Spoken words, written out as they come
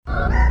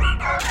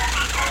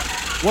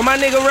When my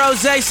nigga Rose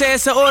say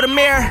it's an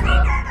Audemars,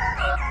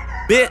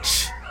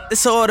 bitch,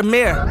 it's an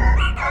Audemars.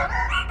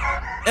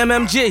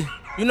 MMG,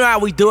 you know how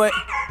we do it.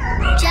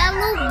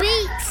 Jello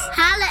Beats,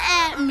 holla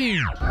at me.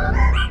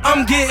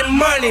 I'm getting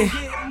money,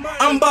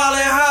 I'm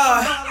ballin'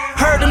 hard.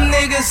 Heard them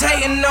niggas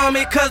hating on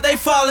me cause they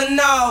falling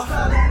off.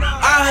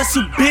 I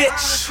hustle,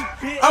 bitch,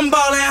 I'm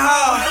ballin'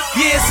 hard.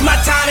 Yeah, it's my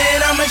time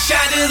and I'ma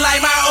shine just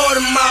like my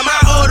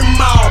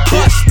Audemars.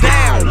 Bust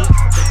down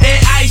and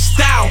iced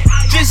out.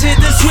 Just hit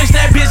the switch,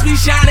 that bitch be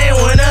shining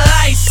when the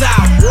lights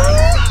out.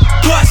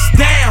 Bust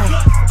down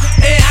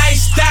and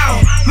iced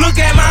out. Look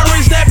at my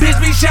wrist, that bitch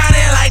be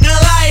shining like a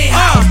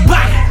lighthouse.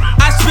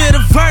 I spit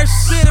a verse,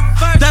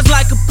 that's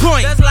like a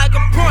point.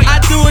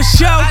 I do a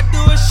show,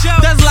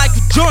 that's like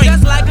a joint.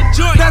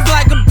 That's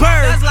like a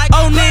bird.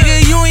 Oh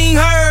nigga, you ain't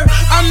heard.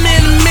 I'm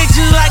in the mix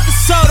just like a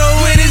soda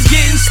when it's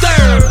getting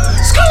stirred.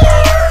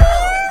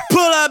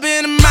 Pull up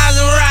in a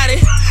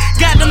Maserati,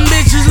 got them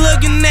bitches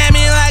looking at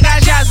me like I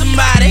shot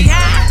somebody.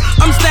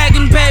 I'm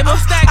stacking paper,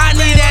 I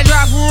need that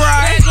drop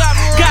Ferrari.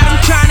 Got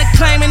them trying to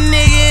claim a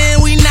nigga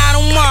and we not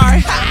on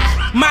Mars.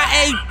 My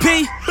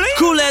AP,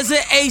 cool as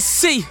an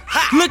AC.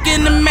 Look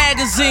in the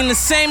magazine, the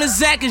same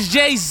exact as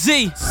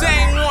Jay-Z.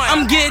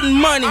 I'm getting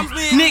money,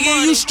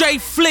 nigga, you straight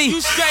flee.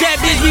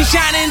 That bitch be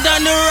shining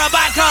thunder up,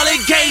 I call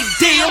it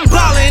KD. I'm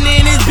ballin'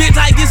 in this bitch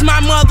like it's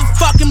my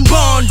motherfucking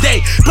born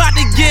day. About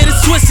to get a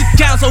Swiss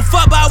account, so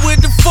fuck out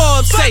with the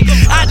Forbes say.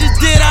 I just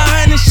did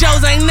 100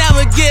 shows, ain't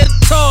never get a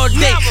tour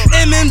date.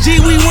 MMG,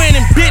 we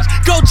winning, bitch,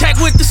 go check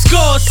what the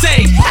score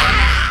say.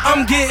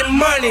 I'm getting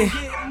money,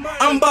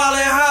 I'm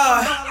ballin'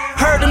 hard.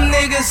 Heard them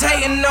niggas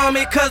hating on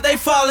me cause they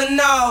falling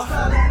off.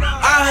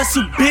 I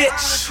hustle,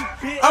 bitch,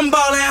 I'm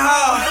ballin'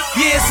 hard.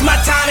 Yeah, it's my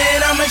time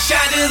and I'ma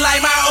shine just like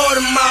my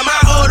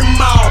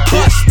Audemars.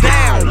 Bust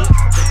down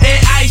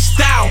and iced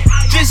out.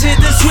 Just hit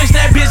the switch,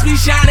 that bitch be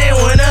shining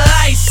when the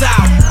lights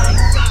out.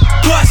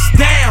 Bust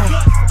down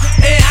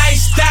and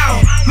iced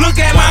out.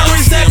 Look at my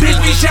wrist, that bitch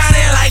be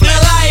shining like a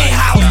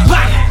lighthouse.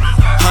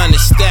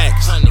 100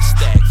 stacks,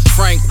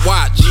 Frank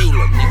watch,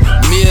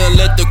 meal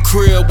at the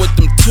crib with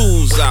them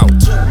tools out.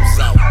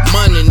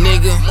 Money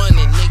nigga,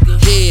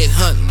 head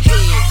hunting,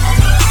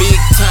 big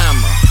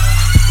timer,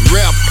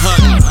 rep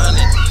hunting.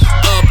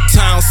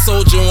 Uptown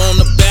soldier on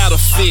the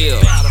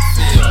battlefield,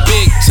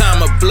 big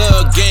timer,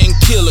 blood gang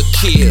killer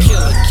kill.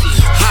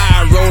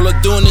 High roller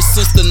doing it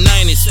since the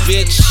 90s,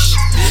 bitch.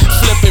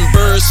 Flipping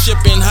birds,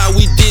 shipping how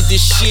we did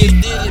this shit.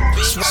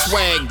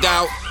 Swagged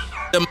out,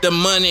 the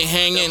money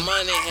hanging,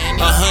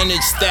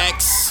 100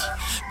 stacks.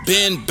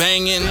 Been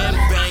banging,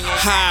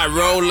 high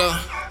roller,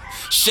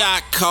 shot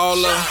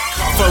caller,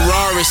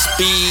 Ferrari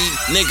speed,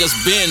 niggas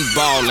been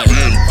ballin'.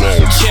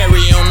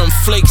 Cherry on them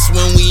flakes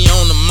when we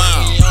on the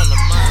mound.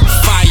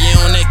 Fire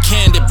on that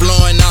candy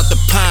blowing out the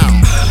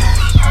pound.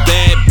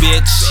 Bad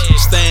bitch,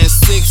 stand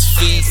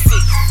 6 feet.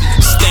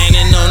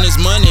 Standing on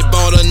his money,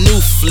 bought a new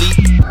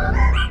fleet.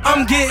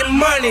 I'm getting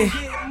money,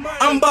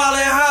 I'm ballin'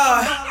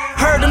 hard.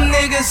 Heard them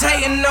niggas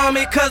hating on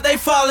me cause they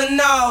falling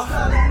off.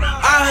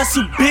 I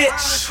hustle,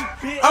 bitch,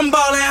 I'm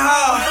ballin'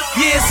 hard.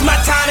 Yeah, it's my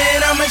time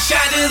and I'ma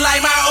shine just like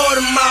my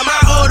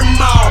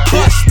Audemars.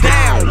 Bust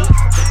down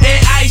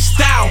and iced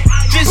out.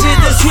 Just hit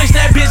the switch,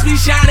 that bitch be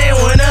shining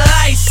when the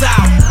lights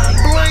out.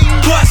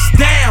 Bust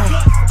down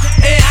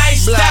and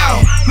iced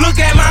out.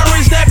 Look at my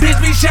wrist, that bitch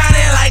be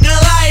shining like a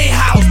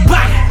lighthouse.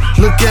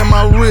 Look at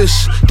my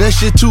wrist, that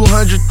shit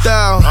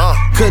 200,000.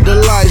 Cut the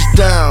lights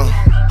down.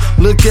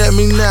 Look at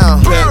me now.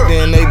 Back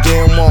then they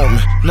didn't want me.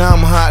 Now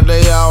I'm hot,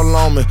 they all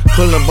on me.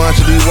 Pulling a bunch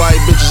of these white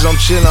bitches, I'm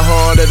chillin'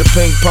 hard at the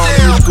pink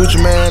pony.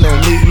 Gucci Man and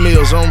Meek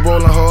Mills, I'm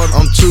rollin' hard,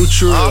 I'm too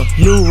true.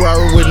 New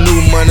robber with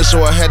new money, so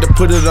I had to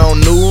put it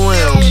on new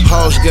rims.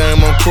 House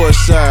game on court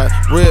side,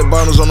 red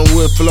bottles on the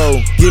wood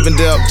floor. Giving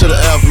depth to the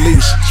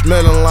athletes,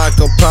 smelling like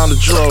a pound of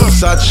dro.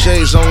 Versace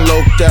shades on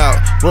loped out,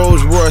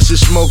 Rolls Royce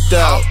is smoked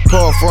out.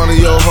 Park front of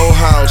your whole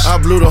house, I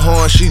blew the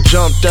horn, she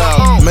jumped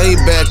out.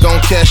 Maybach on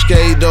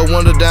Cascade, though,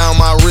 wonder down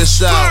my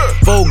wrist out.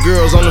 4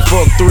 girls only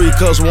fuck 3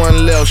 cause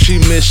one left, she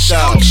missed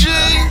out.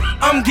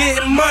 I'm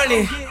getting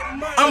money,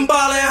 I'm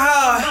ballin'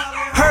 hard.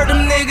 Heard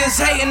them niggas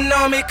hating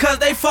on me cause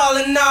they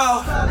falling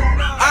off.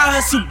 I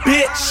hustle,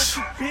 bitch,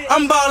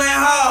 I'm ballin'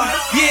 hard.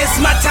 Yeah, it's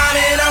my time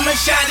and I'ma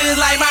shine just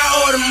like my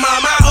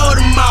Audemars.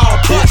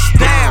 Bust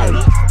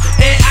down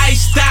and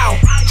iced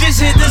out.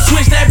 Just hit the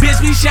switch, that bitch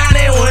be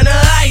shining